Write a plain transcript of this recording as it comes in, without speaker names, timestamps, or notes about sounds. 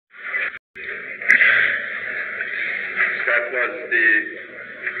was the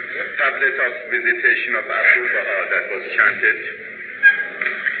tablet of visitation of Abdul Baha that was chanted.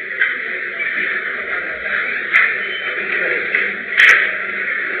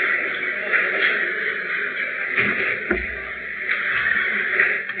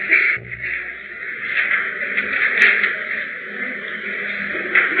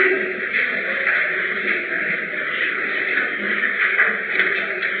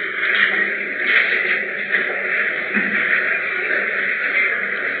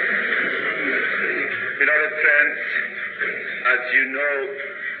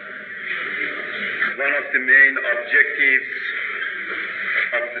 The main objectives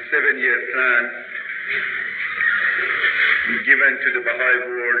of the 7-year plan given to the Baha'i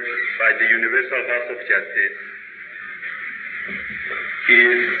world by the Universal House of Justice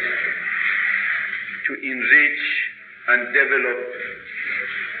is to enrich and develop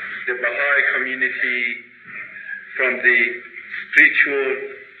the Baha'i community from the spiritual,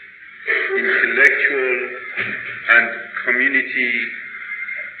 intellectual, and community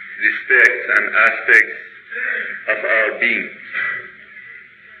respects and aspects of our being.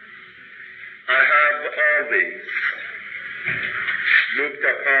 I have always looked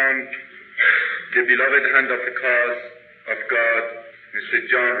upon the beloved hand of the cause of God, Mr.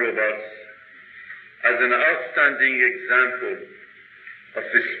 John Robarts, as an outstanding example of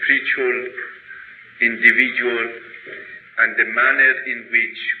the spiritual individual and the manner in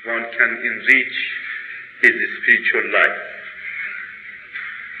which one can enrich his spiritual life.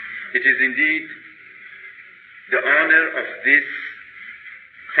 It is indeed the honor of this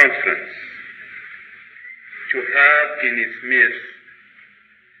conference to have in its midst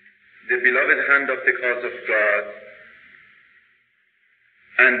the beloved hand of the cause of God,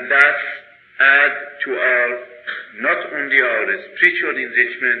 and thus add to our, not only our spiritual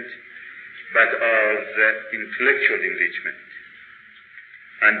enrichment, but our intellectual enrichment.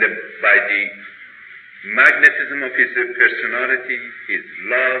 And by the magnetism of his personality, his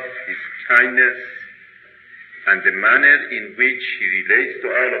love, his kindness, and the manner in which he relates to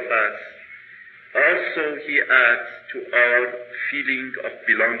all of us, also he adds to our feeling of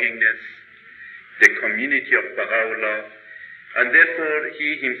belongingness, the community of Baha'u'llah, and therefore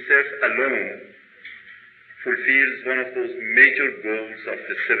he himself alone fulfills one of those major goals of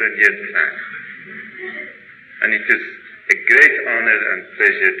the 7-year plan. And it is a great honor and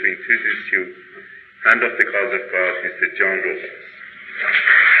pleasure to introduce you, hand of the cause of God, Mr. John Robarts.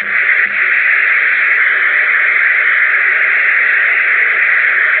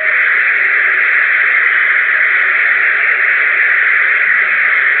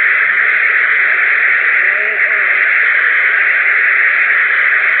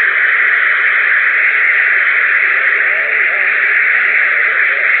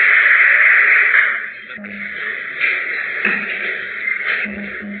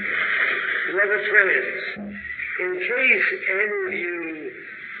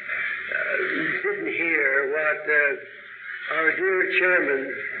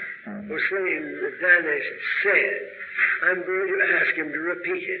 Said, I'm going to ask him to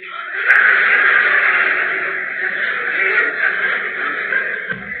repeat it.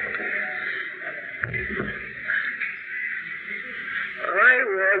 I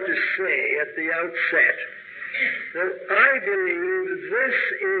want to say at the outset that I believe this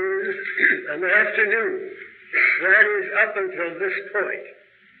is an afternoon that is up until this point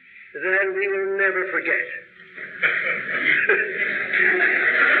that we will never forget.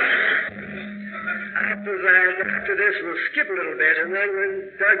 After this, we'll skip a little bit, and then when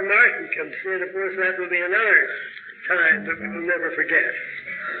Doug Martin comes in, of course, that will be another time that we will never forget.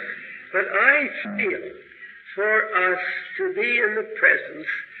 But I feel for us to be in the presence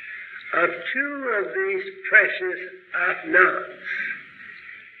of two of these precious Afnans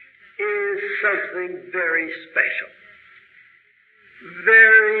is something very special.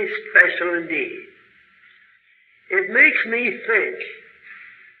 Very special indeed. It makes me think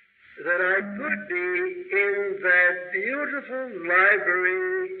that I could be in that beautiful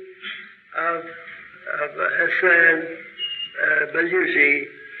library of Hasan Balyuzi,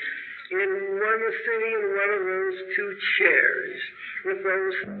 sitting in one of those two chairs with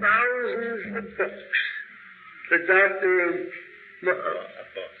those thousands of books that Dr.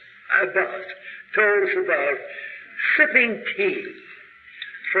 Abbas told us about, sipping tea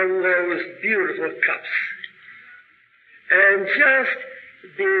from those beautiful cups, and just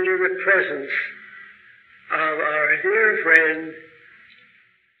being in the presence of our dear friend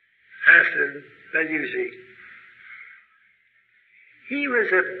Hasan Balyuzi. He was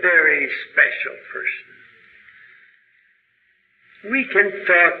a very special person. We can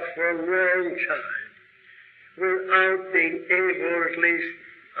talk for a long time without being able, or at least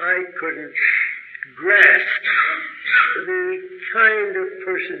I couldn't grasp the kind of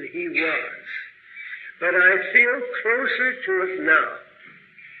person he was. But I feel closer to it now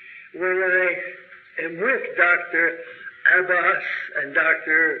when I am with Dr. Abbas and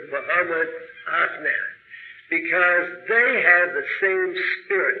Dr. Muhammad Afnan, because they have the same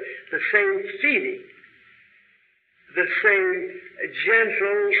spirit, the same feeling, the same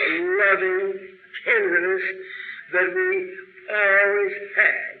gentle, loving tenderness that we always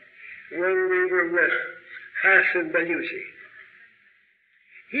had when we were with Hasan Balyuzi.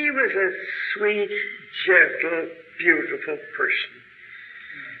 He was a sweet, gentle, beautiful person.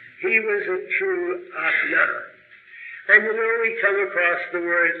 He was a true Afnan. And you know, we come across the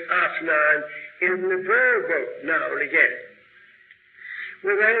word Afnan in the prayer book now and again,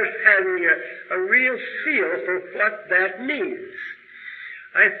 without having a real feel for what that means.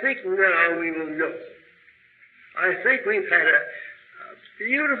 I think now we will know. I think we've had a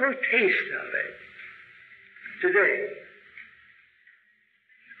beautiful taste of it today.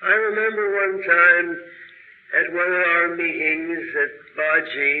 I remember one time at one of our meetings at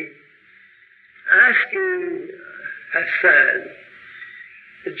Bahji asking Hasan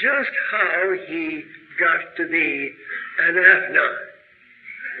just how he got to be an Afnan.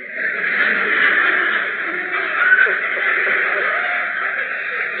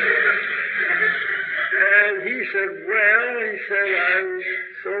 And he said, I was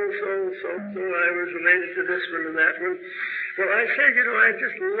so, I was related to this one and that one. Well, I said, I'd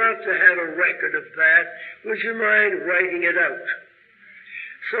just love to have a record of that. Would you mind writing it out?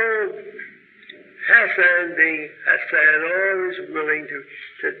 So, Hasan, being Hasan, always willing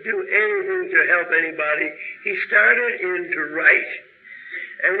to do anything to help anybody, he started in to write.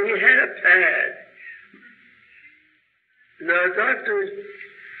 And he had a pad. Now, Dr.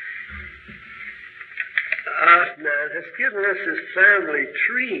 Afnan has given us his family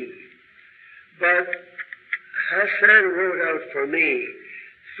tree, but Hasan wrote out for me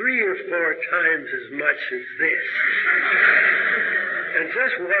 3 or 4 times as much as this. And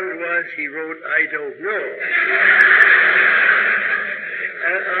just what it was he wrote, I don't know.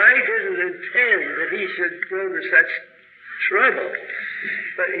 And I didn't intend that he should go to such trouble.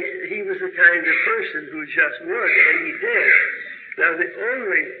 But he was the kind of person who just would, and he did. Now, the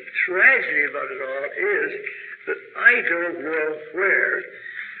only tragedy about it all is that I don't know where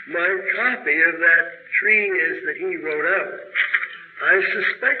my copy of that tree is that he wrote out. I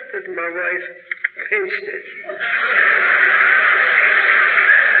suspect that my wife pinched it.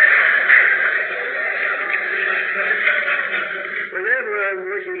 Whenever I'm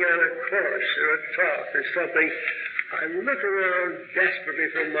working on a course or a talk or something, I look around desperately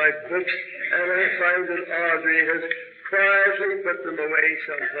for my books, and I find that Audrey has quietly put them away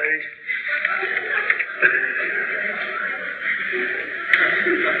someplace.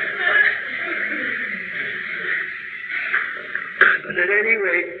 But at any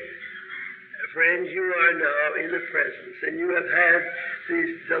rate, friends, you are now in the presence, and you have had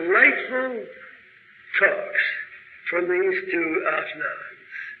these delightful talks from these 2 Afnans.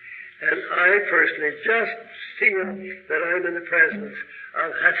 And I personally just feel that I'm in the presence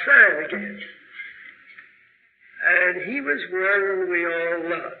of Hasan again. And he was one we all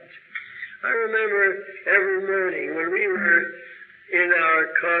loved. I remember every morning when we were in our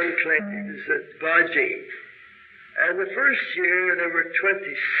conclaves at Bahji, and the first year there were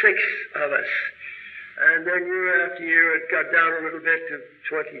 26 of us, and then year after year it got down a little bit to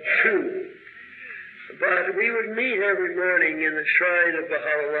 22. But we would meet every morning in the shrine of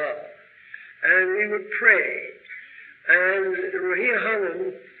Baha'u'llah, and we would pray. And Ruhi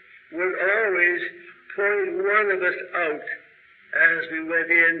Hanum would always point one of us out as we went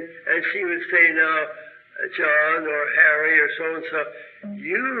in, and she would say, now, John or Harry or so-and-so,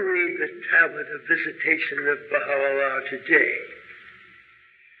 you read the tablet of visitation of Baha'u'llah today.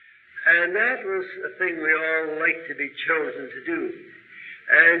 And that was a thing we all liked to be chosen to do.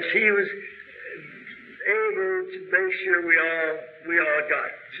 And she was able to make sure we all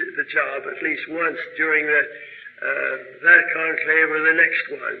got the job at least once during that conclave or the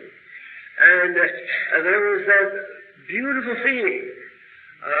next one. And there was that beautiful feeling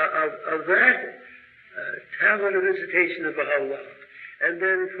of that tablet of visitation of Baha'u'llah, and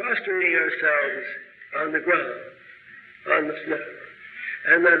then prostrating ourselves on the ground, on the floor,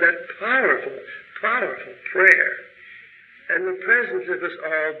 and that powerful, powerful prayer, and the presence of us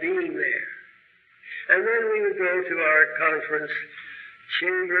all being there. And then we would go to our conference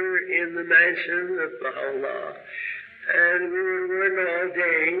chamber in the mansion of Baha'u'llah, and we would work all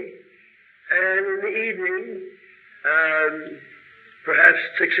day, and in the evening, perhaps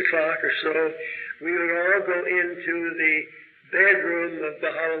 6 o'clock or so, we would all go into the bedroom of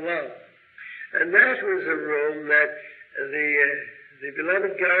Baha'u'llah. And that was a room that the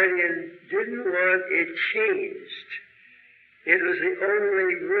beloved guardian didn't want it changed. It was the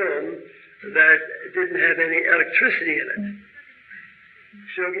only room that didn't have any electricity in it.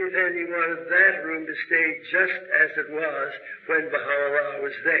 Shoghi Effendi wanted that room to stay just as it was when Baha'u'llah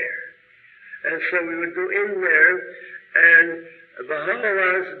was there. And so we would go in there, and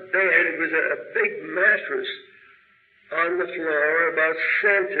Baha'u'llah's bed, it was a big mattress on the floor, about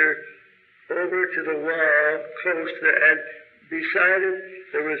center, over to the wall, close to it, and beside it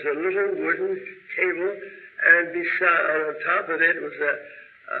there was a little wooden table, and on top of it was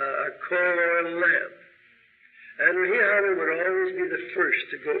a coal oil lamp. And Rahila would always be the first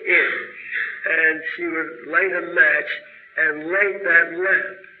to go in, and she would light a match and light that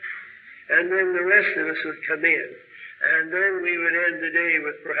lamp. And then the rest of us would come in. And then we would end the day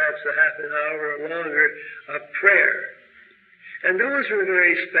with perhaps a half an hour or longer of prayer. And those were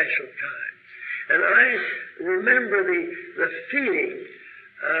very special times. And I remember the feeling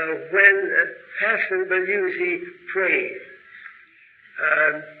when Hasan Balyuzi prayed.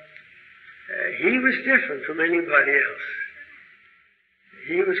 He was different from anybody else.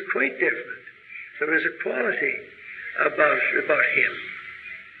 He was quite different. There was a quality about him.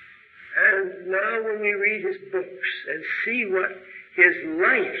 And now when we read his books and see what his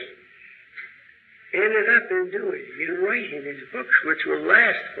life ended up in doing, in writing his books, which will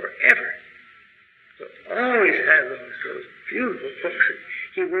last forever. We'll always have those beautiful books that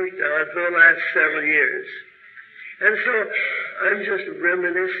he worked on for the last several years. And so I'm just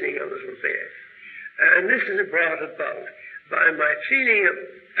reminiscing a little bit. And this is brought about by my feeling of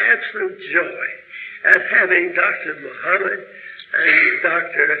absolute joy at having Dr. Muhammad and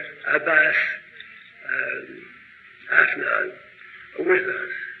Dr. Abbas Afnan with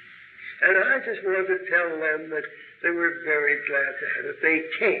us. And I just want to tell them that they were very glad to have it. They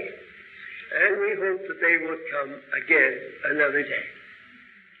came. And we hope that they will come again another day.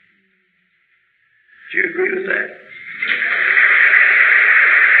 Do you agree with that?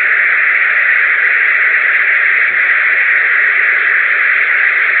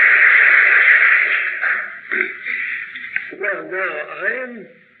 Well, now I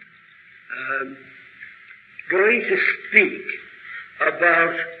am going to speak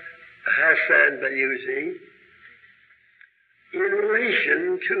about Hasan Balyuzi in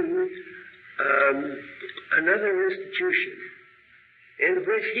relation to another institution in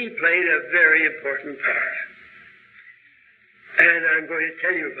which he played a very important part. And I'm going to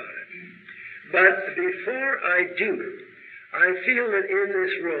tell you about it. But before I do, I feel that in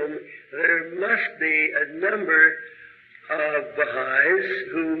this room there must be a number of Baha'is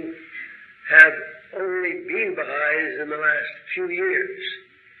who have only been Baha'is in the last few years,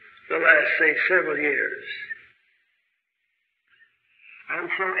 the last, say, several years. And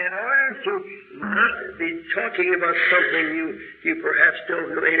so in order to not be talking about something you perhaps don't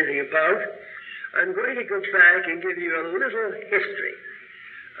know anything about, I'm going to go back and give you a little history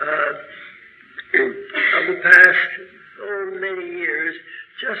of the past, many years,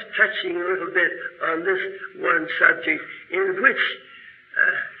 just touching a little bit on this one subject in which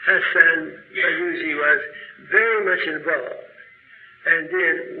Hasan Balyuzi was very much involved and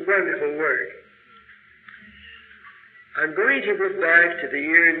did wonderful work. I'm going to go back to the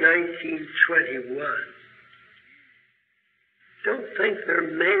year 1921. Don't think there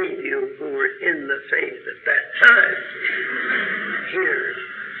are many of you who were in the faith at that time here.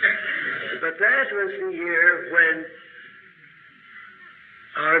 But that was the year when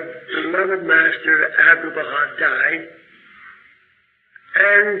our beloved master Abdul Baha died,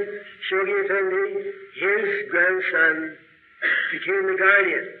 and Shoghi Effendi, his grandson, became the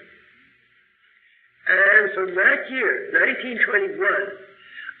guardian. And from that year, 1921,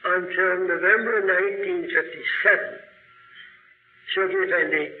 until November 1957, Shoghi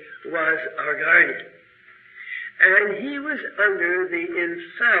Effendi was our guardian. And he was under the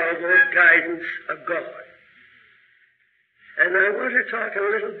infallible guidance of God. And I want to talk a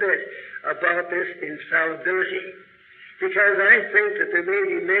little bit about this infallibility, because I think that there may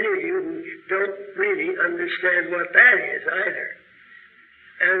be many of you who don't really understand what that is either.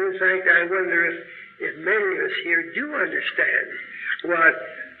 And in fact, I wonder if many of us here do understand what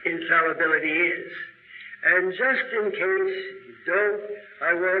infallibility is. And just in case you don't,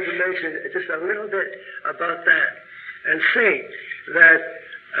 I want to mention just a little bit about that and say that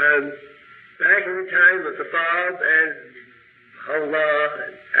back in the time of the Bab and Allah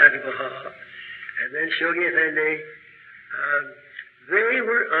and Abdul Baha and then Shoghi Effendi, they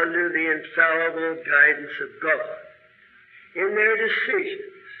were under the infallible guidance of God. in their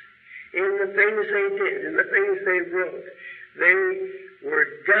decisions, in the things they did, in the things they wrote. They were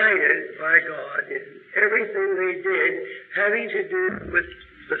guided by God in everything they did having to do with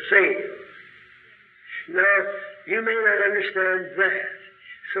the faith. Now, you may not understand that,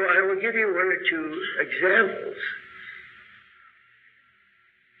 so I will give you one or two examples.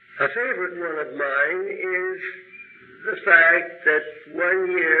 A favorite one of mine is the fact that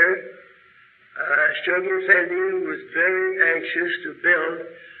one year Shoghi Effendi was very anxious to build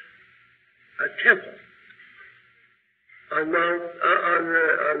a temple on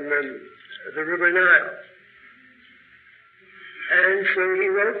the River Nile. And so he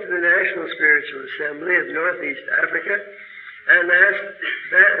wrote to the National Spiritual Assembly of Northeast Africa and asked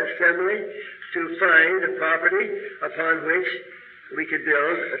that assembly to find a property upon which we could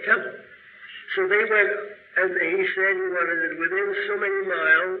build a temple. So they went, and he said he wanted it within so many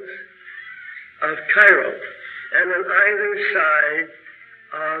miles of Cairo and on either side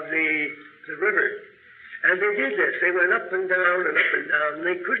of the river. And they did this. They went up and down and up and down, and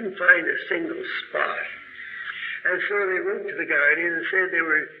they couldn't find a single spot. And so they wrote to the Guardian and said they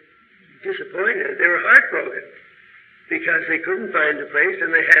were disappointed. They were heartbroken because they couldn't find a place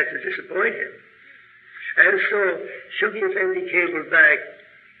and they had to disappoint him. And so Shoghi Effendi cabled back,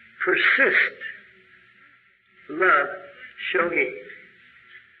 persist, love, Shoghi.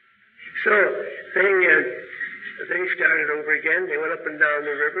 So they started over again. They went up and down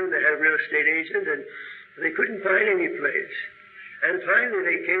the river, and they had a real estate agent, and they couldn't find any place. And finally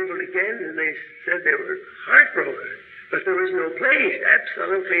they cabled again, and they said they were heartbroken, but there was no place,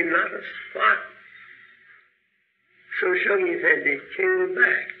 absolutely not a spot. So Shoghi Effendi cabled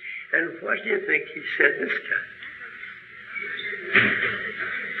back. And what do you think he said this time?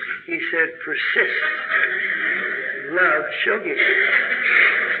 He said, persist, love, Shoghi.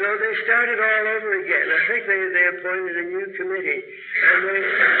 So they started all over again. I think they appointed a new committee, and they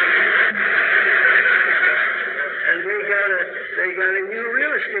got a new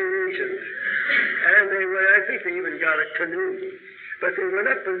real estate agent, and I think they even got a canoe. But they went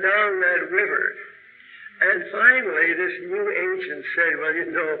up and down that river. And finally, this new agent said, well, you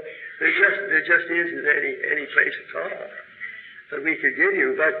know, there just isn't any place at all that we could give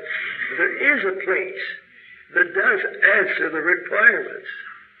you, but there is a place that does answer the requirements.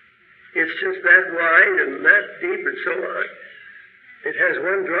 It's just that wide and that deep and so on. It has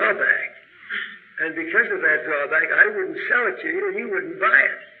one drawback. And because of that drawback, I wouldn't sell it to you and you wouldn't buy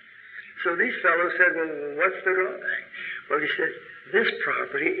it. So these fellows said, well, what's the drawback? Well, he said, this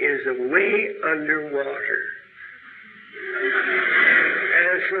property is way underwater.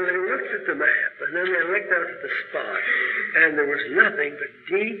 And so they looked at the map, and then they looked out at the spot, and there was nothing but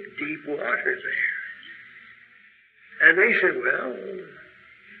deep, deep water there. And they said, well,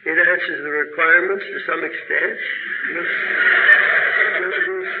 it answers the requirements to some extent.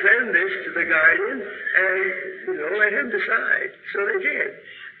 We'll send this to the Guardian and, let him decide. So they did.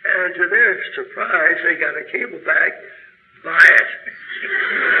 And to their surprise, they got a cable back, buy it.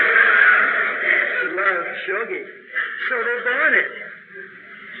 Love Shoghi. So they bought it.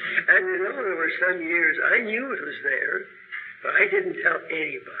 And there were some years I knew it was there, but I didn't tell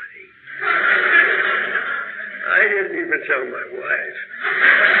anybody. I didn't even tell my wife.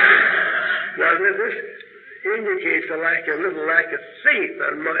 Now, this indicates a little lack of faith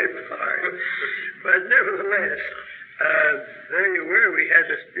on my part. But nevertheless, there you were. We had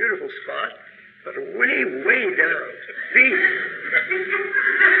this beautiful spot, but way, way down, deep.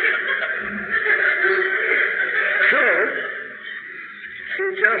 So,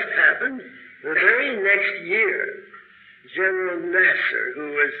 it just happened the very next year, General Nasser, who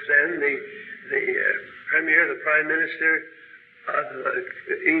was then the premier, the prime minister of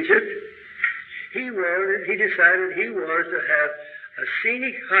Egypt, he decided he wanted to have a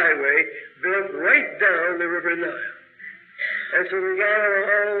scenic highway built right down the River Nile. And so we got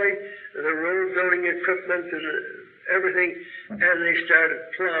all the road building equipment and everything, and they started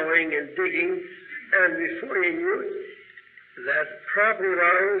plowing and digging, and before you knew it, that property of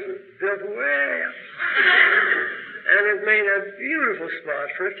ours was built way up. And it made a beautiful spot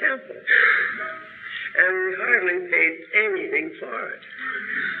for a temple. And we hardly paid anything for it.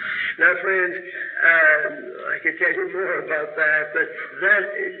 Now, friends, I could tell you more about that, but that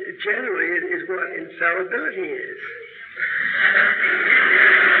generally is what infallibility is.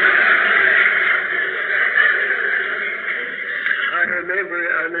 I remember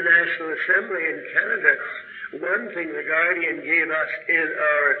on the National Assembly in Canada, one thing the Guardian gave us in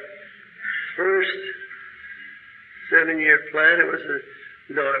our first 7-year plan, our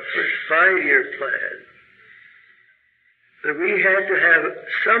first 5-year plan, that we had to have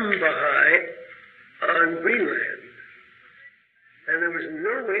some Baha'i on Greenland. and there was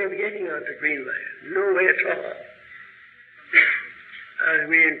no way of getting onto Greenland, no way at all. And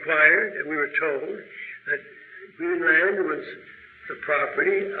we inquired, and we were told that Greenland was the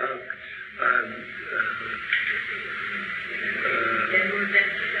property of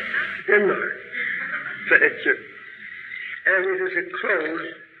Denmark. Thank you. And it was a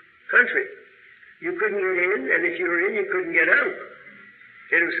closed country. You couldn't get in, and if you were in, you couldn't get out.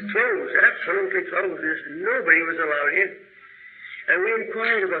 It was closed, absolutely closed. Nobody was allowed in. And we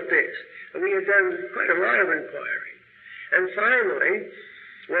inquired about this, and we had done quite a lot of inquiry. And finally,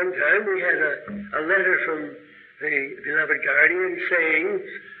 one time we had a letter from the beloved guardian saying,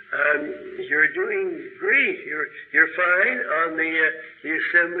 you're doing great, you're fine on the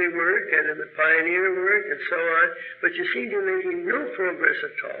assembly work and in the pioneer work and so on, but you seem to be making no progress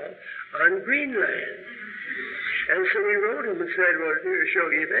at all on Greenland. And so we wrote him and said, well, dear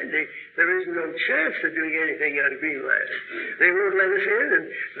Shoghi Effendi, there is no chance of doing anything on Greenland. They won't let us in, and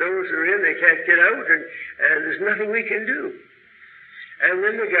those who are in, they can't get out, and there's nothing we can do. And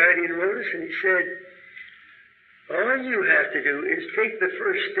then the guardian wrote us, and he said, all you have to do is take the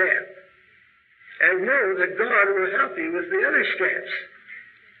first step and know that God will help you with the other steps.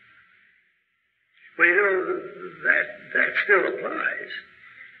 Well, you know, that still applies.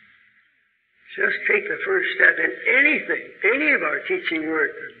 Just take the first step in anything, any of our teaching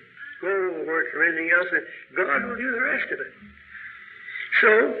work, or goal work, or anything else, and God will do the rest of it.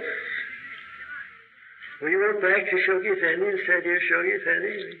 So, we wrote back to Shoghi Effendi and said, dear Shoghi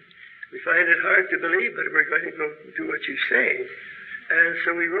Effendi, we find it hard to believe, but we're going to go do what you say. And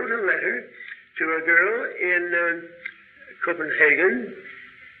so we wrote a letter to a girl in Copenhagen.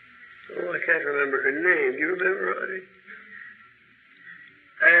 Oh, I can't remember her name. Do you remember, Audrey?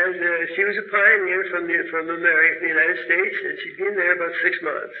 And she was a pioneer from America, the United States, and she'd been there about 6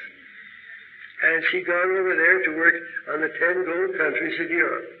 months. And she'd gone over there to work on the 10 gold countries of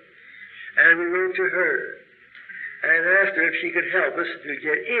Europe. And we wrote to her and asked her if she could help us to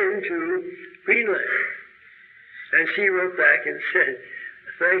get into Greenland. And she wrote back and said,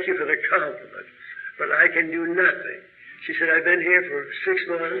 thank you for the compliment, but I can do nothing. She said, I've been here for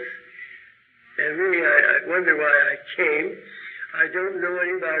 6 months, and really I wonder why I came. I don't know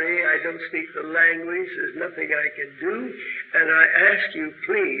anybody. I don't speak the language. There's nothing I can do. And I ask you,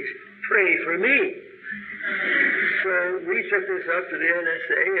 please, pray for me. So we took this up to the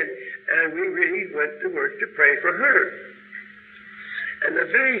NSA, and we really went to work to pray for her. And the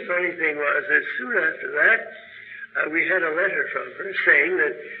very funny thing was that soon after that, we had a letter from her saying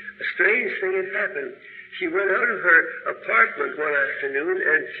that a strange thing had happened. She went out of her apartment one afternoon,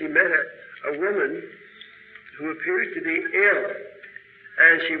 and she met a woman who appeared to be ill.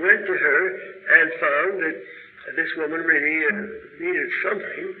 And she went to her and found that this woman really needed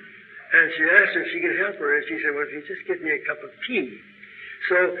something. And she asked her if she could help her. And she said, well, if you just give me a cup of tea.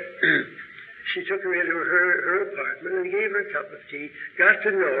 So she took her into her apartment and gave her a cup of tea, got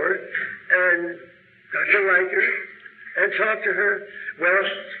to know her, and got to like her, and talked to her. Well,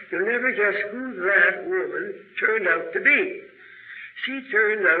 you'll never guess who that woman turned out to be. She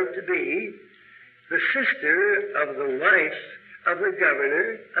turned out to be the sister of the wife of the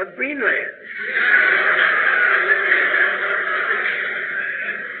governor of Greenland.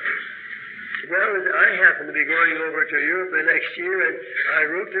 Well, I happened to be going over to Europe the next year, and I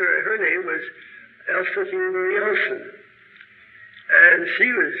wrote to her. Her name was Balyuzi, and she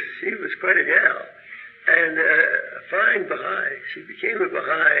was quite a gal, and a fine Baha'i. She became a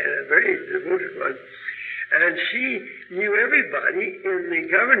Baha'i, and a very devoted one. And she knew everybody in the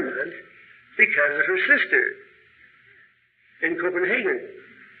government because of her sister in Copenhagen.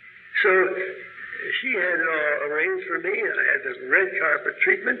 So she had it all arranged for me. I had the red carpet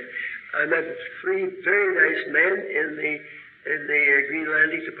treatment. I met 3 very nice men in the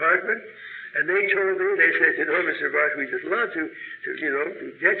Greenlandic department, and they told me, they said, you know, Mr. Robarts, we just love to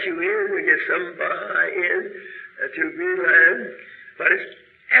get you in, we get some Baha'i in to Greenland, but it's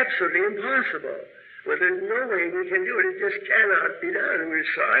absolutely impossible. Well, there's no way we can do it. It just cannot be done. We're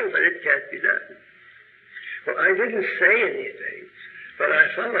sorry, but it can't be done. Well, I didn't say anything, but I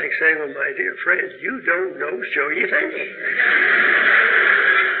felt like saying, well, my dear friend, you don't know Shoghi Effendi.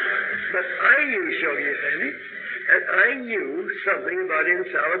 But I knew Shoghi Effendi, and I knew something about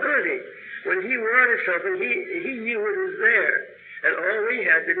infallibility. When he wanted something, he knew it was there, and all we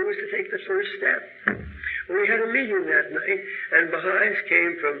had to do was to take the first step. We had a meeting that night, and Baha'is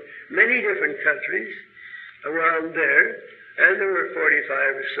came from many different countries around there, and there were 45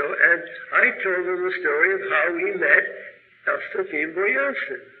 or so, and I told them the story of how we met Mr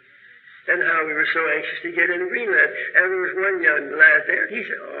Balyuzi, and how we were so anxious to get into Greenland. And there was one young lad there, he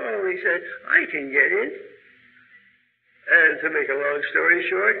said, I can get in. And to make a long story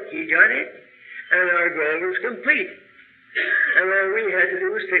short, he got it, and our goal was complete. And all we had to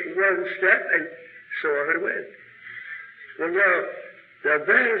do was take one step, and so on it went. Well, now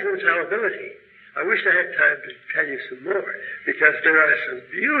that is infallibility. I wish I had time to tell you some more, because there are some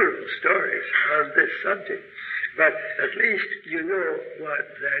beautiful stories on this subject. But at least you know what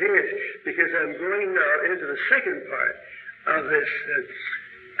that is, because I'm going now into the second part of this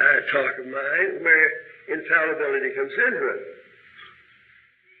talk of mine, where infallibility comes into it.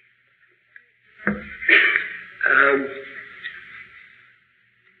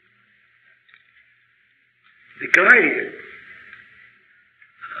 The guardian,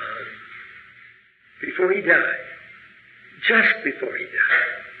 before he died, just before he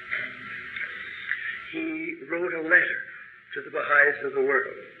died, he wrote a letter to the Baha'is of the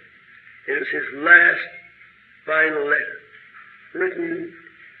world. It was his last, final letter, written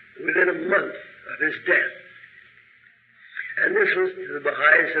within a month of his death. And this was to the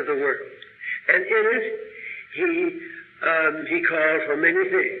Baha'is of the world. And in it, he called for many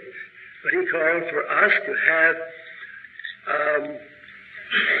things. But he called for us to have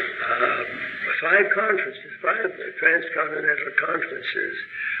 5 conferences, 5 transcontinental conferences,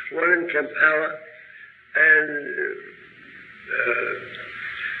 one in Kampala and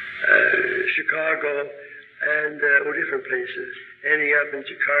Chicago and different places, ending up in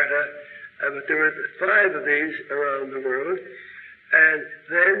Jakarta. But there were 5 of these around the world. And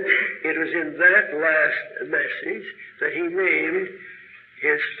then it was in that last message that he named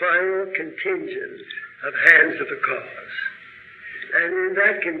his final contingent of Hands of the Cause. And in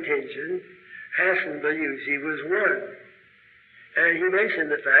that contingent, Hasan Balyuzi was one. And he mentioned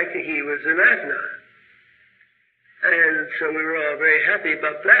the fact that he was an Afghan. And so we were all very happy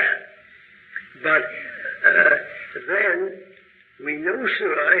about that. But then we know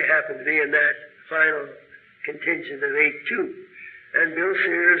soon I happened to be in that final contingent of 8 too. And Bill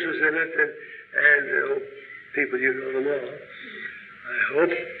Sears was in it, and people, you know them all, I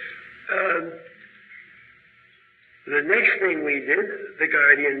hope. The next thing we did, the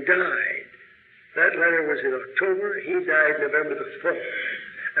guardian died. That letter was in October. He died November the 4th.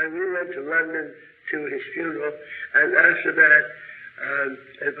 And we went to London to his funeral. And after that, and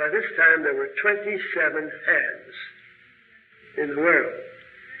by this time there were 27 hands in the world.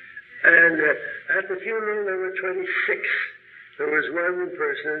 And at the funeral there were 26. There was one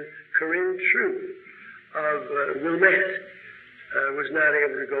person, Corinne True of Wilmette, was not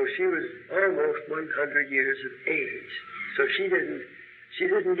able to go. She was almost 100 years of age, so she didn't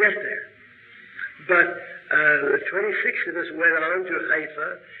get there. But the 26 of us went on to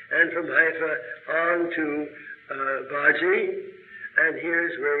Haifa, and from Haifa on to Bahji, and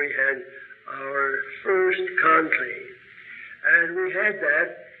here's where we had our first conclave. And we had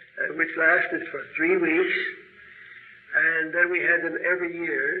that, which lasted for 3 weeks. And then we had them every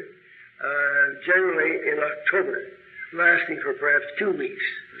year, generally in October, lasting for perhaps 2 weeks,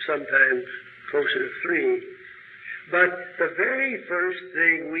 sometimes closer to 3. But the very first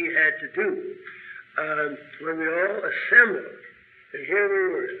thing we had to do, when we all assembled, and here we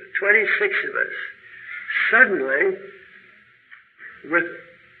were, 26 of us, suddenly, with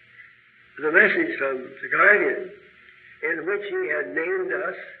the message from the guardian, in which he had named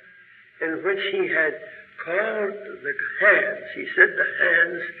us, in which he had called the hands. He said the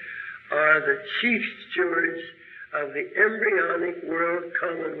hands are the chief stewards of the embryonic world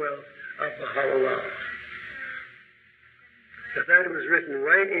commonwealth of Baha'u'llah. That was written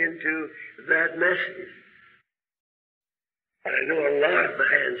right into that message. I know a lot of the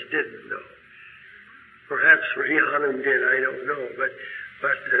hands didn't know. Perhaps Rihanna did, I don't know, but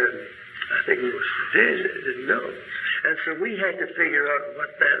I think most didn't know. And so we had to figure out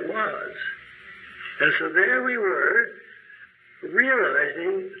what that was. And so there we were,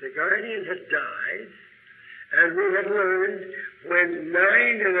 realizing the guardian had died, and we had learned when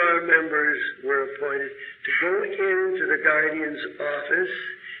 9 of our members were appointed to go into the guardian's office,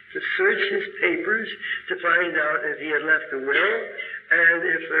 to search his papers, to find out if he had left a will, and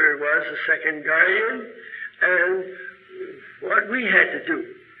if there was a second guardian, and what we had to do.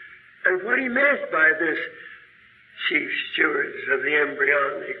 And what he meant by this chief stewards of the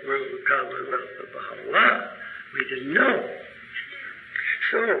embryonic world commonwealth of Baha'u'llah, we didn't know.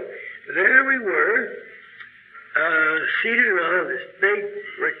 So, there we were, seated around this big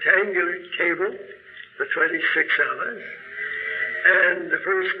rectangular table, the 26 of us, and the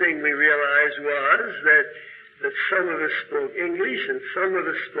first thing we realized was that some of us spoke English and some of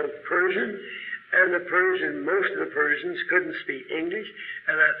us spoke Persian, and most of the Persians couldn't speak English,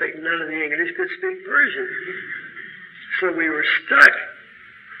 and I think none of the English could speak Persian. So we were stuck.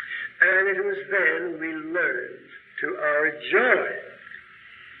 And it was then we learned to to our joy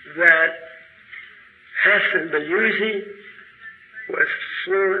that Hasan Balyuzi was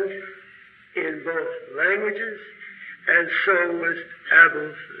fluent in both languages, and so was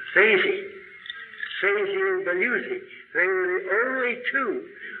Abu Faizi and Balyuzi. They were the only two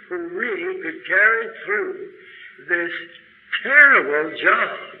who really could carry through this terrible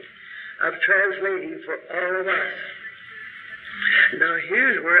job of translating for all of us. Now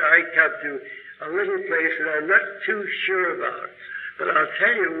here's where I come to a little place that I'm not too sure about, but I'll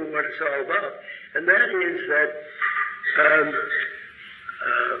tell you what it's all about. And that is that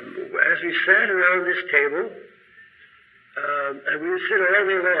as we sat around this table, and we would sit all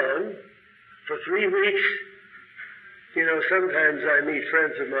day long for 3 weeks. You know, sometimes I meet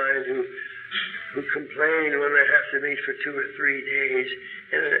friends of mine who complain when they have to meet for 2 or 3 days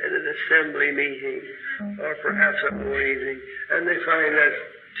in an assembly meeting, or perhaps a whole evening, and they find that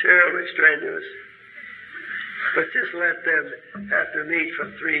terribly strenuous. But just let them have to meet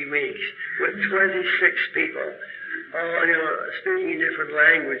for 3 weeks with 26 people, all, you know, speaking different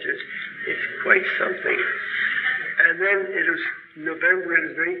languages. It's quite something. And then it was November, and it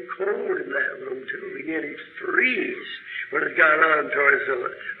was very cold in that room, too. We nearly freeze when it got on towards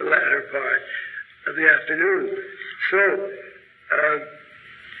the latter part of the afternoon. So,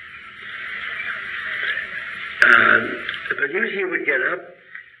 Balyuzi would get up,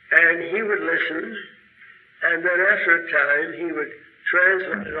 and he would listen, and then after a time, he would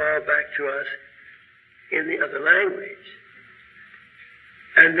translate it all back to us in the other language.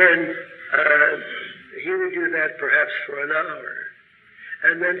 And then he would do that perhaps for an hour.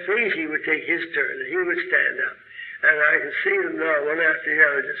 And then Faizi would take his turn, and he would stand up. And I could see them now, one after the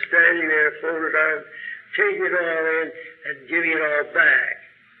other, just standing there, folded arms, taking it all in and giving it all back.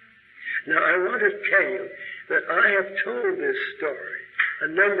 Now, I want to tell you that I have told this story a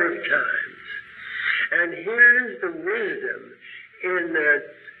number of times. And here's the wisdom in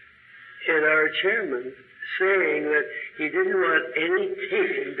our chairman saying that he didn't want any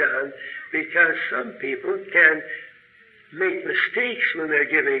taping done because some people can make mistakes when they're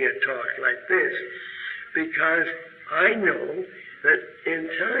giving a talk like this. Because I know that in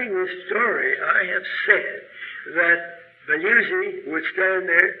telling this story, I have said that Balyuzi would stand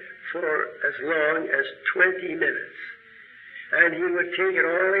there for as long as 20 minutes. And he would take it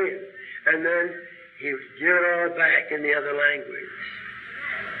all in. And then he would give it all back in the other language.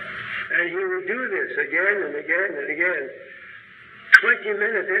 And he would do this again and again and again.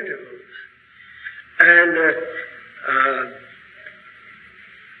 20-minute intervals. And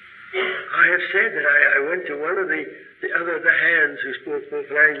I have said that I went to one of the hands who spoke both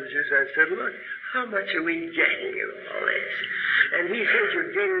languages and said, look, how much are we getting of all this? And he said,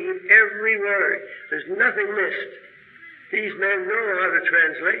 you're getting every word. There's nothing missed. These men know how to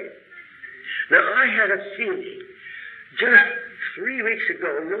translate. Now, I had a feeling just 3 weeks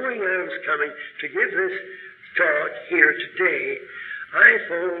ago, knowing I was coming to give this talk here today, I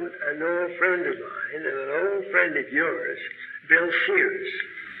phoned an old friend of mine and an old friend of yours, Bill Sears.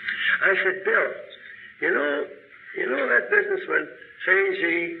 I said, Bill, you know that business when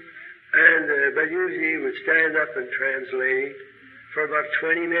Faizi and Balyuzi would stand up and translate for about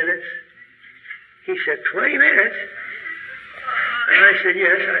 20 minutes? He said, 20 minutes? And I said,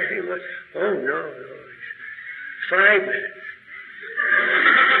 yes. I think, oh, no, it's 5 minutes.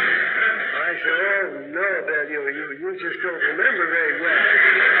 I said, oh, no, Bill, you just don't remember very well.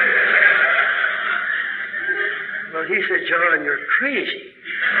 Well, he said, John, you're crazy.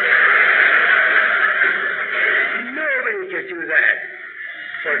 Nobody can do that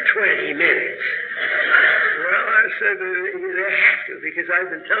for 20 minutes. Well, I said, they have to, because I've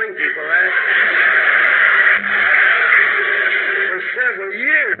been telling people that for several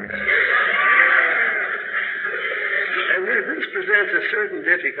years. And this presents a certain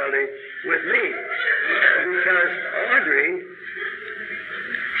difficulty with me, because Audrey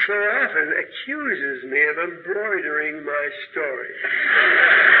so often accuses me of embroidering my story.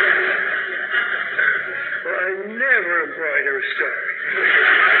 Well, I never embroider a story.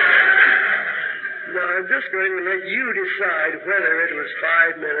 Now, I'm just going to let you decide whether it was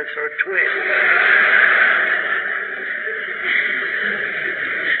 5 minutes or 20.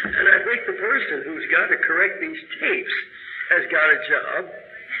 And I think the person who's got to correct these tapes has got a job.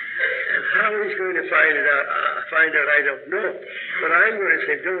 And how he's going to find out, I don't know. But I'm going to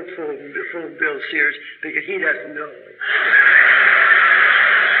say, don't phone Bill Sears, because he doesn't know.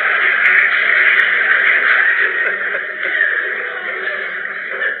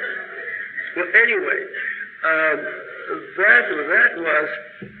 Well, anyway,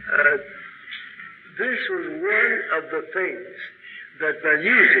 this was one of the things that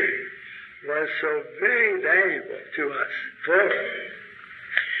Balyuzi was so very valuable to us for him.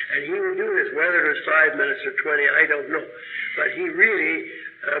 And he would do this, whether it was 5 minutes or 20, I don't know. But he really,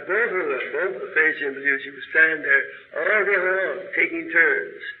 both of Bahá'í and Balyuzi would stand there all day long, taking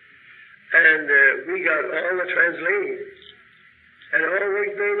turns. And we got all the translating. And it all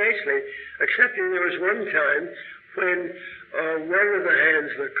worked very nicely, excepting there was one time when one of the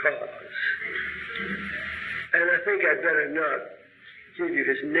hands of the cause, and I think I'd better not give you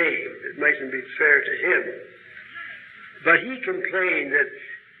his name, it mightn't be fair to him, but he complained that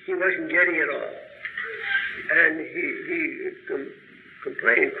he wasn't getting it all. And he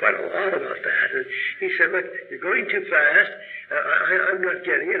complained quite a lot about that. And he said, look, you're going too fast. I'm not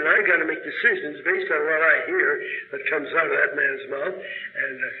getting it, and I've got to make decisions based on what I hear that comes out of that man's mouth.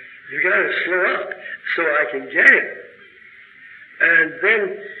 And you've got to slow up so I can get it. And then,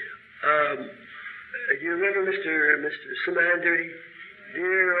 you remember Mr. Samandri?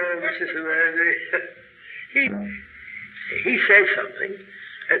 Dear old Mr. Samandri? he said something,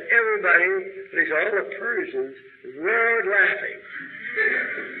 and everybody, at least all the Persians, roared laughing.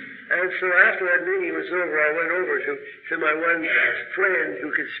 And so after that meeting was over, I went over to my one friend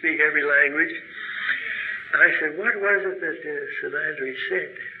who could speak every language. I said, what was it that Samandri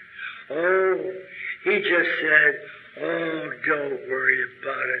said? Oh, he just said, oh, don't worry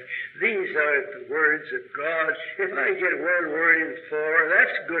about it. These aren't the words of God. If I get one word in 4,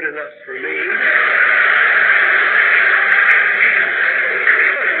 that's good enough for me.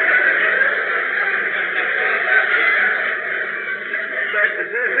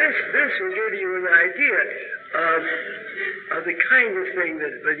 This will give you an idea of the kind of thing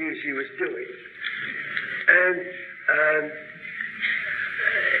that Balyuzi was doing. And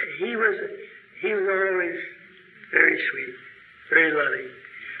he was always very sweet, very loving,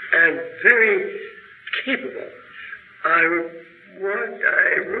 and very capable. I wrote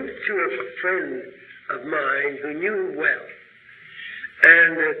to a friend of mine who knew him well,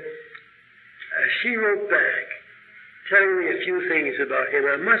 and she wrote back, telling me a few things about him.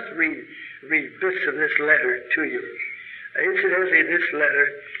 I must read bits of this letter to you. Incidentally, this letter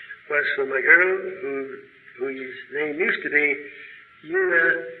was from a girl whose name used to be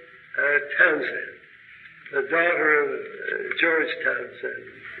Una Townsend, the daughter of George Townsend,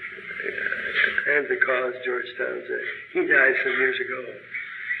 and the cause George Townsend. He died some years ago.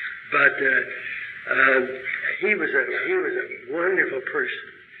 But he was a wonderful person.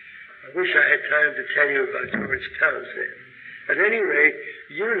 I wish I had time to tell you about George Townsend. At any rate,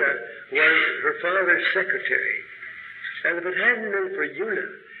 Una was her father's secretary. And if it hadn't been for Una,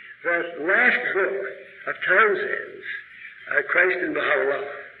 that last book of Townsend's, Christ in Baha'u'llah,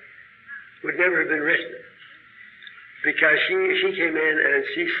 would never have been written. Because she came in and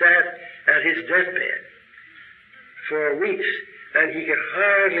she sat at his deathbed for weeks, and he could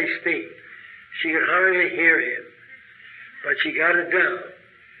hardly speak. She could hardly hear him. But she got it down.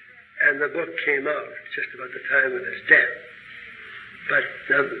 And the book came out just about the time of his death. But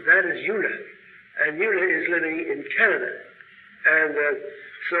now, that is Una. And Una is living in Canada. And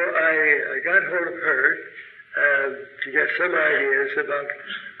so I got hold of her to get some ideas about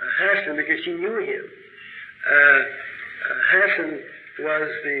Hasan, because she knew him. Hasan was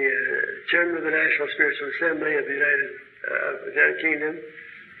the chairman of the National Spiritual Assembly of the United Kingdom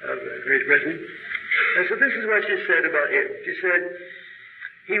of Great Britain. And so this is what she said about him. She said,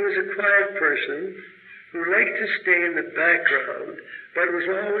 he was a quiet person who liked to stay in the background, but was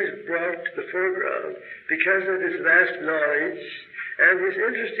always brought to the foreground because of his vast knowledge and his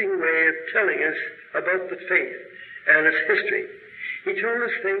interesting way of telling us about the faith and its history. He told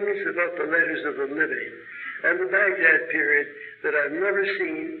us things about the letters of the living and the Baghdad period that I've never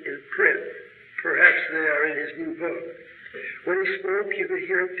seen in print. Perhaps they are in his new book. When he spoke, you could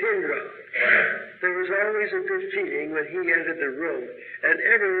hear a pin drop. There was always a good feeling when he entered the room, and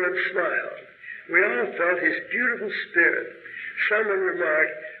everyone smiled. We all felt his beautiful spirit. Someone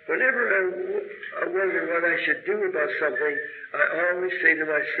remarked, whenever I wonder what I should do about something, I always say to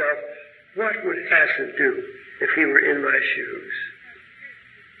myself, what would Hasan do if he were in my shoes?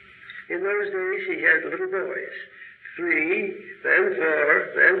 In those days, he had little boys, 3, then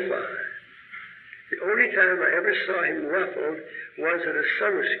 4, then 5. The only time I ever saw him ruffled was at a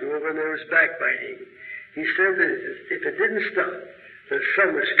summer school when there was backbiting. He said that if it didn't stop, the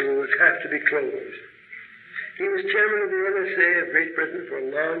summer school would have to be closed. He was chairman of the NSA of Great Britain for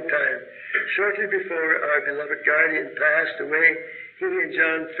a long time. Shortly before our beloved guardian passed away, he and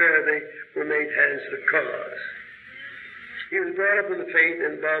John Faraday were made hands of the cause. He was brought up in the faith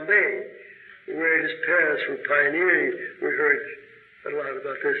in Bombay, where his parents were pioneering. We heard a lot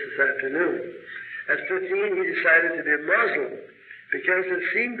about this afternoon. At 15, he decided to be a Muslim because it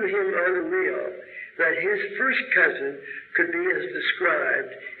seemed to him unreal that his first cousin could be as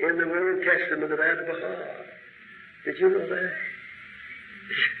described in the Will and Testament of Bahá'í. Did you know that?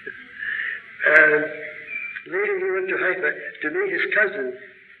 And later he went to Haifa to meet his cousin,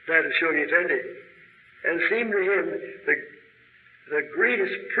 that of Shoghi Effendi, and it seemed to him the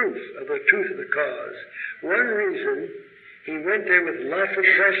greatest proof of the truth of the cause. One reason he went there with lots of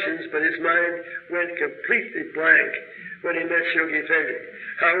questions, but his mind went completely blank when he met Shoghi Effendi.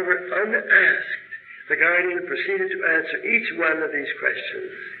 However, unasked, the guardian proceeded to answer each one of these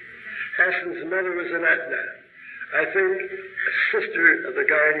questions. Hasan's mother was an Atna, I think a sister of the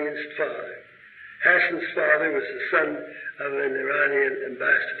guardian's father. Hasan's father was the son of an Iranian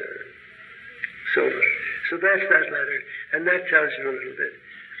ambassador. So that's that letter, and that tells you a little bit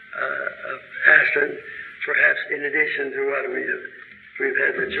of Hasan, perhaps in addition to what we've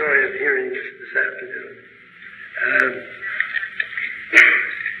had the joy of hearing this afternoon.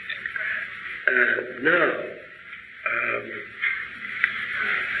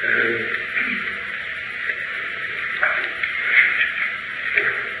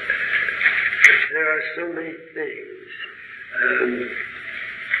 There are so many things.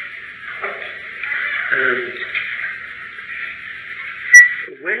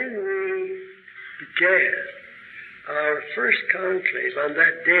 When we began our first conclave on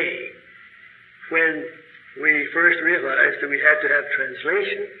that day, when we first realized that we had to have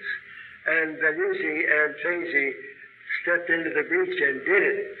translations, and Balyuzi and Faizi stepped into the breach and did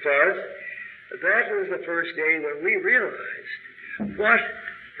it for us, that was the first day when we realized what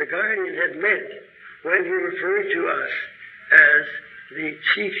the guardian had meant when he referred to us as the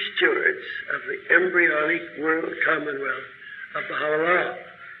chief stewards of the embryonic world commonwealth of Baha'u'llah.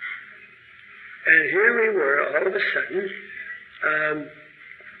 And here we were, all of a sudden,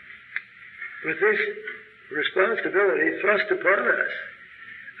 with this responsibility thrust upon us,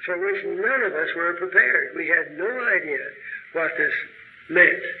 for which none of us were prepared. We had no idea what this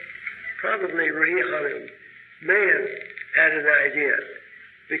meant. Probably Ruhi Hanum may have had an idea,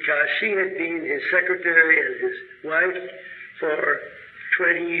 because she had been his secretary and his wife for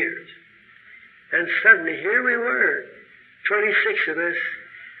 20 years. And suddenly here we were, 26 of us,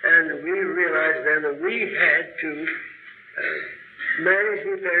 and we realized then that we had to manage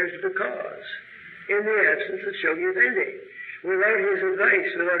the affairs of the cause in the absence of Shoghi Effendi, without his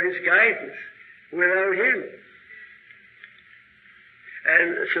advice, without his guidance, without him.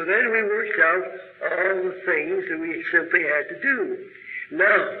 And so then we worked out all the things that we simply had to do.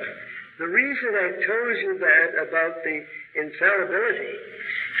 Now, the reason I told you that about the infallibility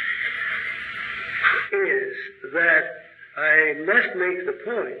is that I must make the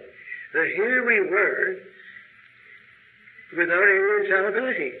point that here we were without any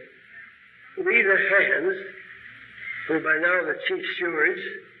infallibility. We, the hands, who by now the chief stewards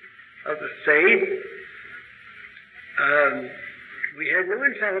of the faith, we had no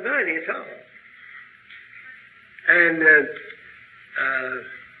infallibility at all. And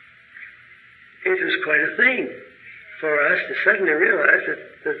it was quite a thing for us to suddenly realize that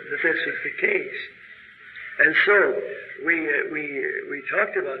this was the case. And so we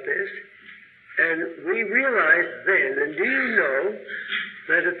talked about this, and we realized then, and do you know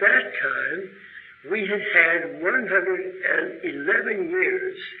that at that time we had had 111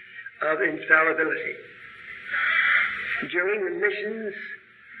 years of infallibility. During the missions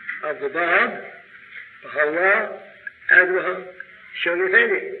of the Bab, Baha'u'llah, Adwa, Shoghi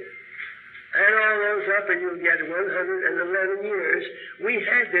Effendi, add all those up and you'll get 111 years, we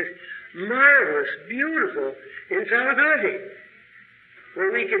had this marvelous, beautiful infallibility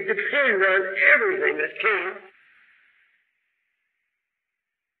where we could depend on everything that came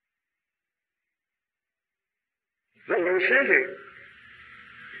from the center.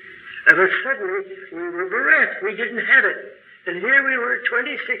 And then suddenly we were bereft. We didn't have it. And here we were,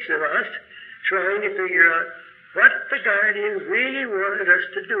 26 of us, trying to figure out what the guardian really wanted us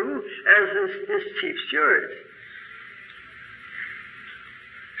to do as his chief stewards.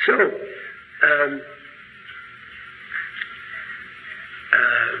 So,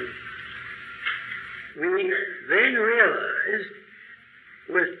 we then realized,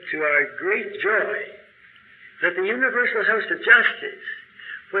 to our great joy, that the Universal House of Justice,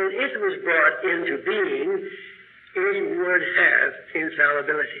 when it was brought into being, it would have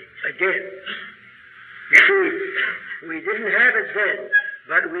infallibility again. You see, we didn't have it then,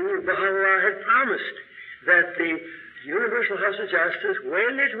 but we knew Baha'u'llah had promised that the Universal House of Justice,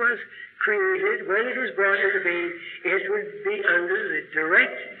 when it was created, when it was brought into being, it would be under the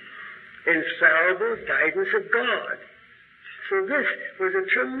direct, infallible guidance of God. So this was a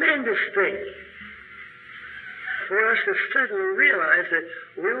tremendous thing for us to suddenly realize that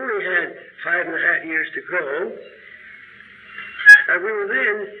we only had 5.5 years to go, and we were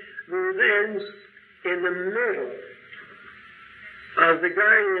then in the middle of the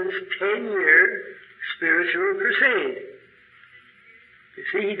Guardian's 10-year spiritual crusade. You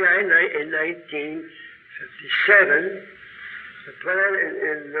see, he died in 1957. The plan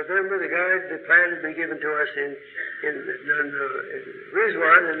in November, the plan had been given to us in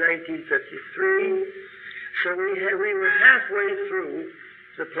Rizwan in 1953. So we were halfway through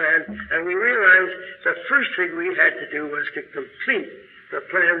the plan, and we realized the first thing we had to do was to complete the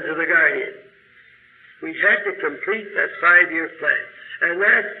plans of the Guardian. We had to complete that 5-year plan. And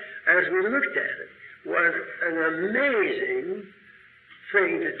that, as we looked at it, was an amazing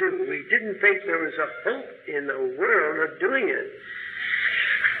thing to do. We didn't think there was a hope in the world of doing it.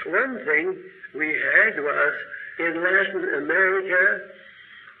 One thing we had was, in Latin America,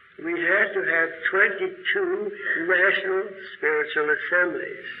 we had to have 22 national spiritual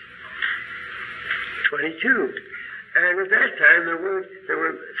assemblies. 22. And at that time, there were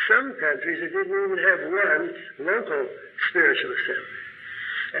some countries that didn't even have one local spiritual assembly.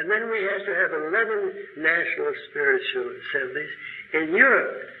 And then we had to have 11 national spiritual assemblies in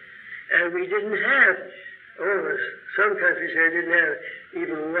Europe. And we didn't have, some countries there didn't have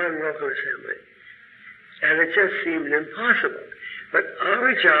even one local assembly. And it just seemed impossible. But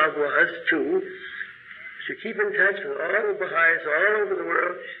our job was to keep in touch with all the Baha'is all over the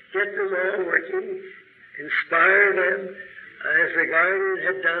world, get them all working, inspire them, as the Guardian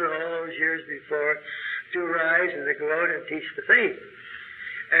had done all those years before, to rise and to go out and teach the faith.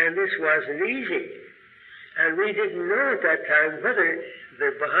 And this wasn't easy. And we didn't know at that time whether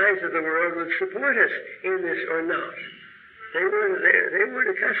the Baha'is of the world would support us in this or not. They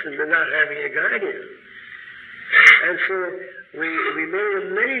weren't accustomed to not having a Guardian. And so we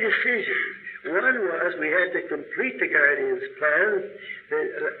made many decisions. One was we had to complete the Guardian's plan.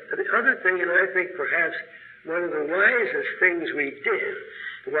 The other thing, and I think perhaps one of the wisest things we did,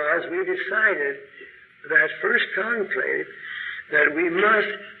 was we decided that first conclave that we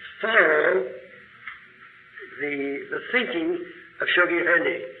must follow the thinking of Shoghi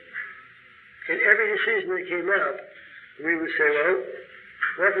Effendi. In every decision that came up, we would say, well,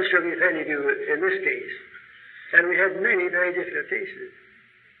 what does Shoghi Effendi do in this case? And we had many very difficult cases.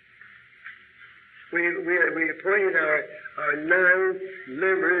 We appointed our 9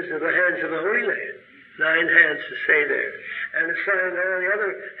 members of the Hands of the Holy Land, 9 hands to stay there, and assigned all the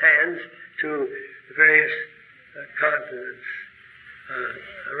other hands to various continents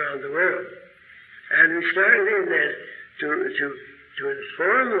around the world. And we started in then to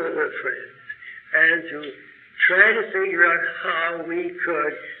inform the friends and to try to figure out how we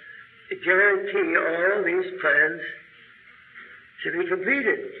could guarantee all these plans to be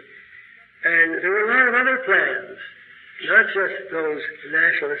completed. And there were a lot of other plans, not just those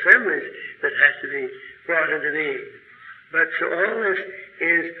national assemblies that had to be brought into being. But so all this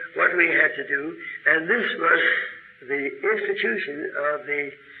is what we had to do, and this was the institution of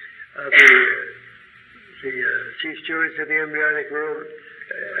the chief stewards of the embryonic world,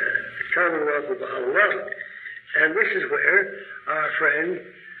 Commonwealth of Baha'u'llah. And this is where our friend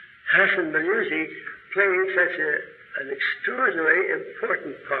Hasan Balyuzi played such an extraordinarily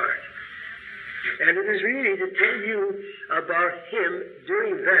important part. And it is really to tell you about him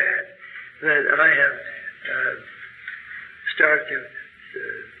doing that I have started to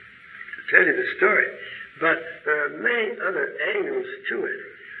tell you the story. But there are many other angles to it.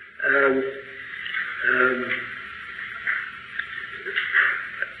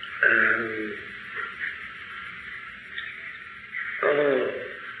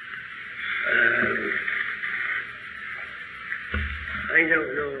 I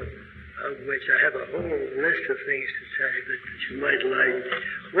don't know of which. I have a whole list of things to tell you that you might like.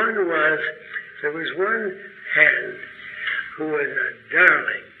 One was, there was one hand who was a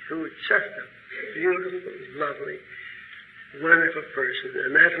darling, who was just a beautiful, lovely, wonderful person,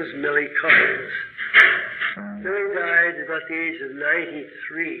 and that was Millie Collins. Millie died about the age of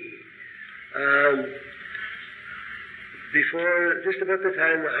 93. Just about the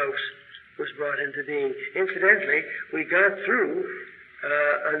time the house was brought into being. Incidentally, we got through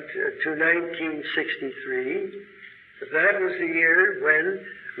to 1963. That was the year when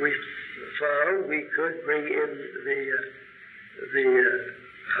we found we could bring in the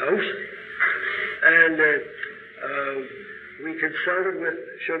house, and we consulted with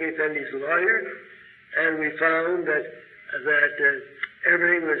Shoghi Effendi's lawyer, and we found that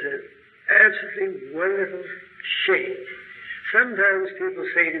everything was in absolutely wonderful shape. Sometimes people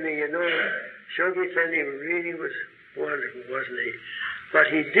say to me, Shoghi Effendi really was wonderful, wasn't he? But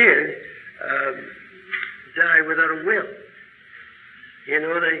he did die without a will. You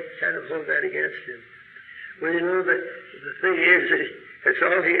know, they kind of hold that against him. Well, you know, the thing is that that's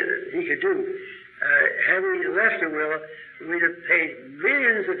all he could do. Had he left a will, we'd have paid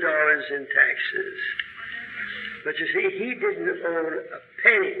millions of dollars in taxes. But you see, he didn't own a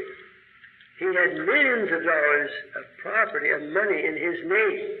penny. He had millions of dollars of property, of money in his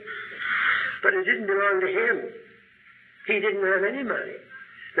name. But it didn't belong to him. He didn't have any money.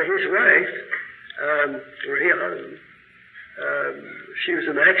 Now, his wife, she was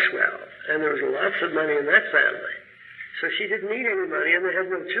a Maxwell, and there was lots of money in that family. So she didn't need any money, and they had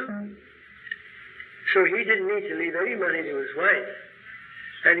no children. So he didn't need to leave any money to his wife.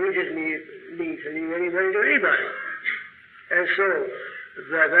 And he didn't need to leave any money to anybody. And so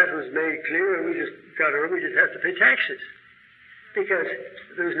that was made clear, and we just had to pay taxes. Because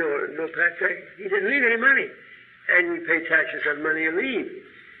there was no tax. He didn't leave any money. And you pay taxes on money you leave.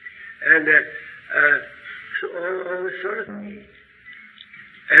 And so all this sort of thing.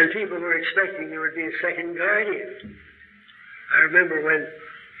 And people were expecting there would be a second guardian. I remember when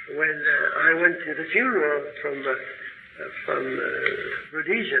I went to the funeral from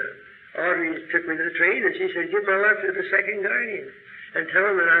Rhodesia, Audrey took me to the train and she said, "Give my love to the second guardian and tell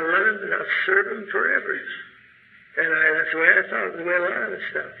him that I love him and I'll serve him forever." And that's the way I thought, the way a lot of this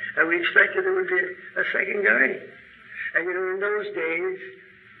stuff. And we expected there would be a second guardian. And you know, in those days,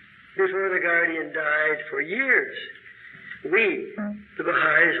 before the guardian died, for years, we, the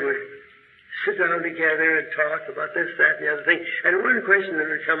Baha'is, would sit down together and talk about this, that, and the other thing. And one question that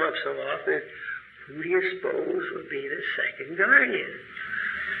would come up so often is, who do you suppose would be the second guardian?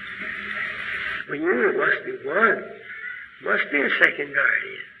 We knew there must be one. Must be a second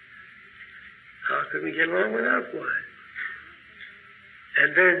guardian. How could we get along without one?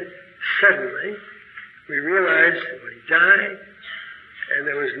 And then, suddenly, we realized that when he died, and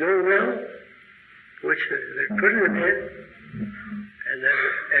there was no will, which there couldn't have been, and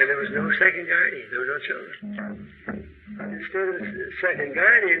there was no second guardian. There were no children. Instead of the second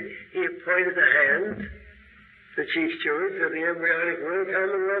guardian, he appointed the hands, the chief stewards of the embryonic world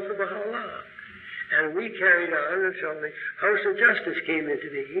commonwealth of Baha'u'llah. And we carried on until the House of Justice came into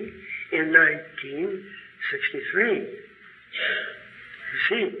being in 1963. You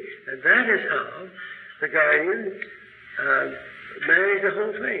see, and that is how the guardian managed the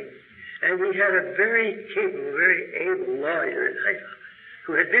whole thing. And we had a very capable, very able lawyer in Haifa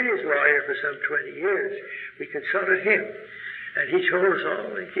who had been his lawyer for some 20 years. We consulted him, and he told us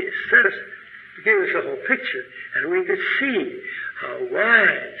all. He gave us the whole picture, and we could see how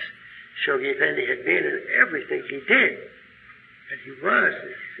wise Shoghi Effendi had been in everything he did. And he was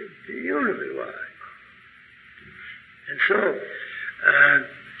beautifully wise. And so,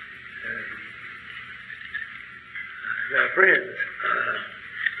 now friends,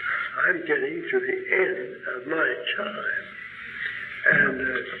 I'm getting to the end of my time. And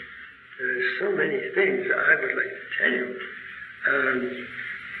there's so many things I would like to tell you.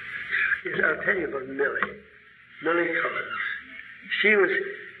 Yes, I'll tell you about Millie Collins. She was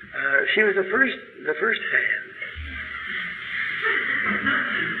the first hand.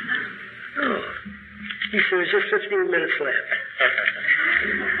 Oh, he said there's just 15 minutes left.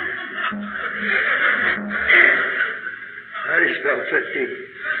 How do you spell 15?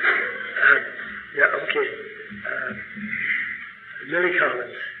 Yeah, okay. Millie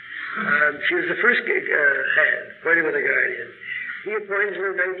Collins. She was the first hand appointed with a guardian. He appointed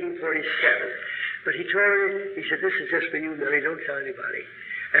her in 1947. But he told her, he said, "This is just for you, Millie, don't tell anybody."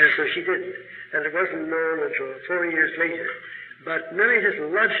 And so she didn't. And it wasn't known until 4 years later. But Millie just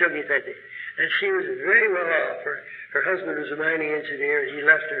loved Shoghi Effendi. And she was very well off. Her husband was a mining engineer, and he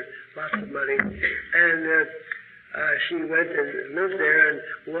left her lots of money. And she went and lived there and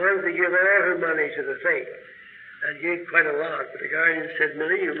wanted to give all her money to the faith. And gave quite a lot. But the guardian said,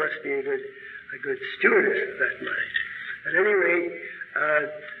 "Millie, you must be a good stewardess of that money." At any rate,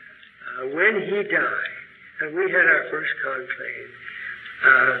 when he died, and we had our first conclave,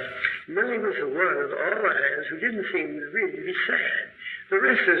 Millie was the one of all the hands who didn't seem really to be sad. The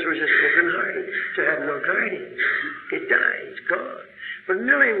rest of us were just broken-hearted to have no guardian. He died, he's gone. But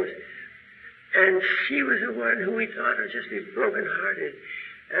Millie was, and she was the one who we thought would just be broken-hearted.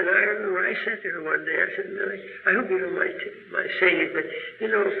 And I remember I said to her one day, I said, "Millie, I hope you don't mind my saying it, but, you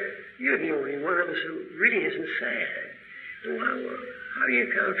know, you're the only one of us who really isn't sad. Well, how do you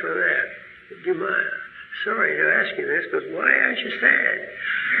account for that? Do you mind? Sorry to ask you this, but why aren't you sad?"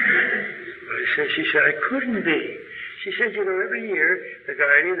 Well, she said, "I couldn't be." she said, you know, every year the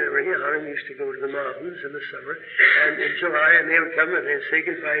guardian and Rihanna used to go to the mountains in the summer, and in July, and they would come and they'd say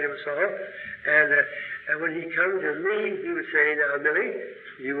goodbye to us all. And when he come to me, he would say, now, Millie,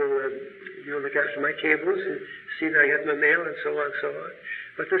 you will look after my cables and see that I get my mail and so on and so on.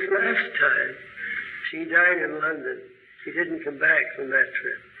 But this last time, she died in London. He didn't come back from that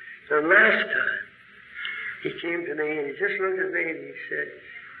trip. The last time, he came to me and he just looked at me and he said,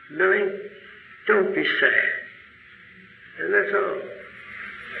 Millie, don't be sad. And that's all.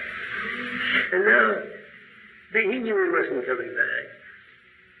 And now, he knew he wasn't coming back.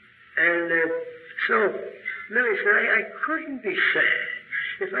 And so, Millie said, I couldn't be sad.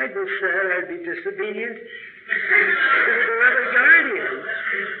 If I'd been sad, I'd be disobedient to the beloved guardian.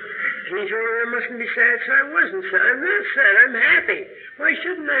 And he told her I mustn't be sad, so I wasn't sad. I'm not sad, I'm happy. Why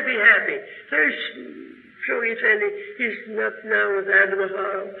shouldn't I be happy? There's Shoghi Effendi, he's up now with Adam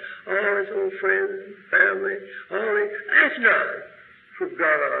Bahal, all his old friends, family, all these astronauts who've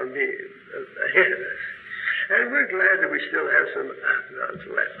gone on ahead of us. And we're glad that we still have some astronauts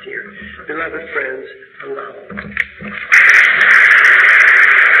left here. Beloved friends, allow them.